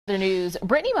The news,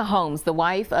 Brittany Mahomes, the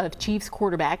wife of Chiefs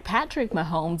quarterback Patrick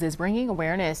Mahomes, is bringing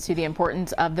awareness to the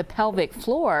importance of the pelvic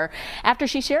floor after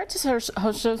she shared to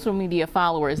her social media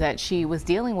followers that she was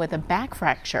dealing with a back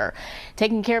fracture.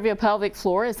 Taking care of your pelvic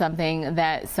floor is something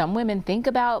that some women think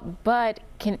about, but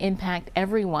can impact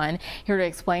everyone. Here to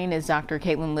explain is Dr.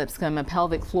 Caitlin Lipscomb, a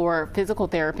pelvic floor physical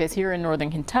therapist here in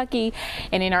Northern Kentucky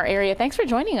and in our area. Thanks for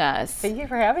joining us. Thank you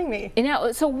for having me.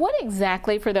 Now, so what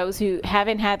exactly, for those who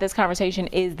haven't had this conversation,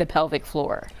 is the pelvic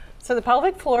floor? So the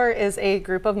pelvic floor is a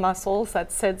group of muscles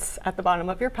that sits at the bottom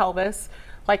of your pelvis,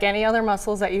 like any other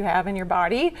muscles that you have in your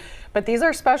body. But these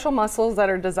are special muscles that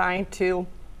are designed to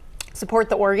support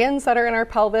the organs that are in our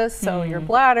pelvis, so your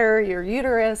bladder, your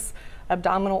uterus,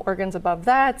 abdominal organs above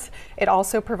that. It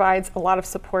also provides a lot of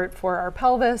support for our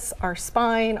pelvis, our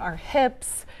spine, our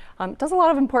hips. It does a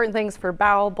lot of important things for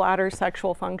bowel, bladder,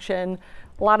 sexual function,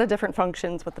 a lot of different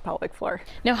functions with the pelvic floor.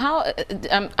 Now, how,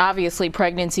 obviously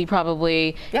pregnancy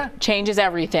probably changes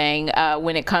everything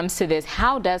when it comes to this.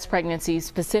 How does pregnancy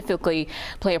specifically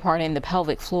play a part in the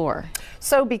pelvic floor?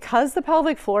 So because the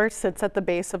pelvic floor sits at the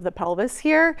base of the pelvis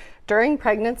here, during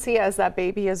pregnancy, as that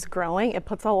baby is growing, it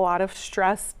puts a lot of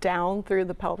stress down through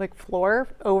the pelvic floor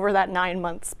over that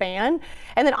 9-month span.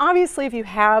 And then obviously if you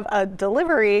have a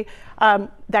delivery,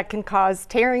 that can cause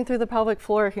tearing through the pelvic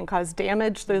floor, it can cause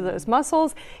damage through those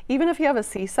muscles. Even if you have a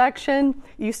C-section,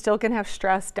 you still can have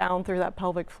stress down through that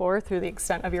pelvic floor through the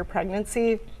extent of your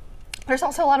pregnancy. There's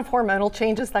also a lot of hormonal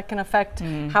changes that can affect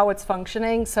how it's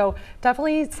functioning. So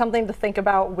definitely something to think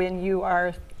about when you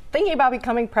are thinking about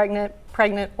becoming pregnant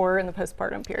or in the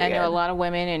postpartum period. I know a lot of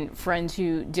women and friends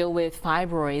who deal with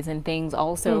fibroids and things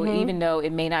also, even though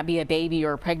it may not be a baby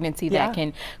or a pregnancy that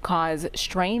can cause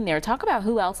strain there. Talk about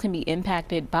who else can be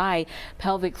impacted by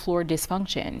pelvic floor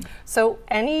dysfunction. So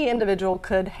any individual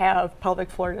could have pelvic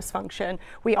floor dysfunction.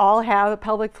 We all have a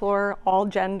pelvic floor, all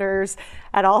genders,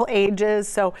 at all ages.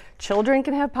 So children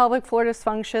can have pelvic floor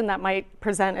dysfunction that might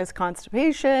present as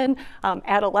constipation.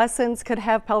 Adolescents could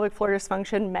have pelvic floor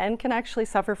dysfunction. Men can actually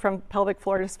suffer from pelvic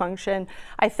floor dysfunction.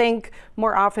 I think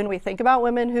more often we think about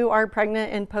women who are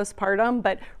pregnant and postpartum,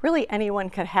 but really anyone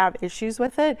could have issues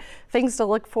with it. Things to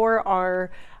look for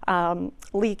are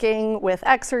leaking with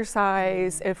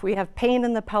exercise, if we have pain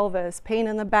in the pelvis, pain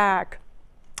in the back,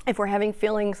 if we're having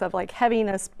feelings of like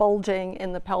heaviness, bulging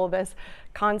in the pelvis,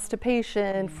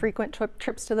 constipation, frequent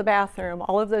trips to the bathroom,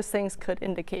 all of those things could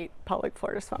indicate pelvic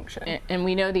floor dysfunction. And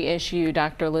we know the issue,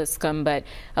 Dr. Lipscomb, but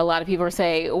a lot of people are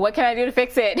saying, what can I do to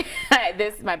fix it?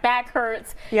 My back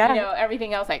hurts, you know,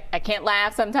 everything else. I can't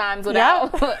laugh sometimes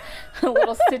without a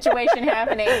little situation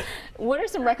happening. What are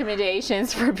some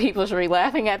recommendations for people? Should be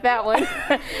laughing at that one.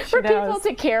 For people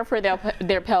to care for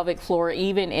their pelvic floor,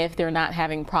 even if they're not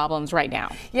having problems right now?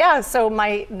 Yeah, so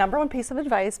my #1 piece of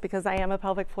advice, because I am a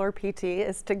pelvic floor PT,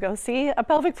 is to go see a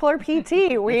pelvic floor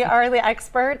PT. We are the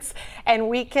experts and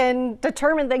we can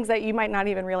determine things that you might not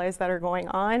even realize that are going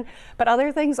on. But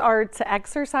other things are to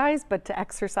exercise, but to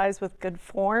exercise with good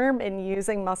form and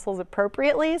using muscles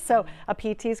appropriately. So a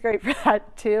PT is great for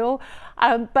that too.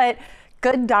 But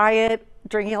good diet,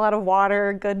 drinking a lot of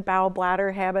water, good bowel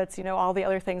bladder habits, you know, all the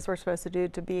other things we're supposed to do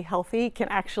to be healthy can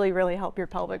actually really help your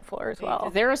pelvic floor as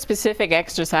well. There are specific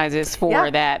exercises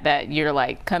for that you're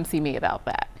like, come see me about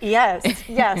that. Yes,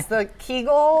 yes. The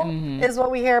Kegel is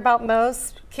what we hear about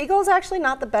most. Kegel is actually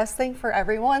not the best thing for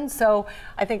everyone, so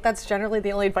I think that's generally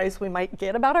the only advice we might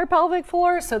get about our pelvic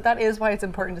floor. So that is why it's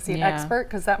important to see an expert,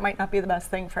 because that might not be the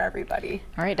best thing for everybody.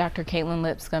 All right, Dr. Caitlin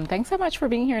Lipscomb, thanks so much for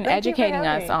being here and educating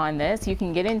us on this. You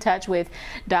can get in touch with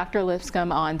Dr.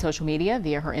 Lipscomb on social media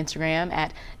via her Instagram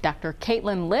at Dr.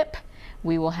 Caitlin Lip.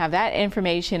 We will have that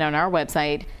information on our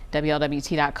website,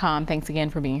 WLWT.com. Thanks again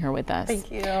for being here with us.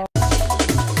 Thank you.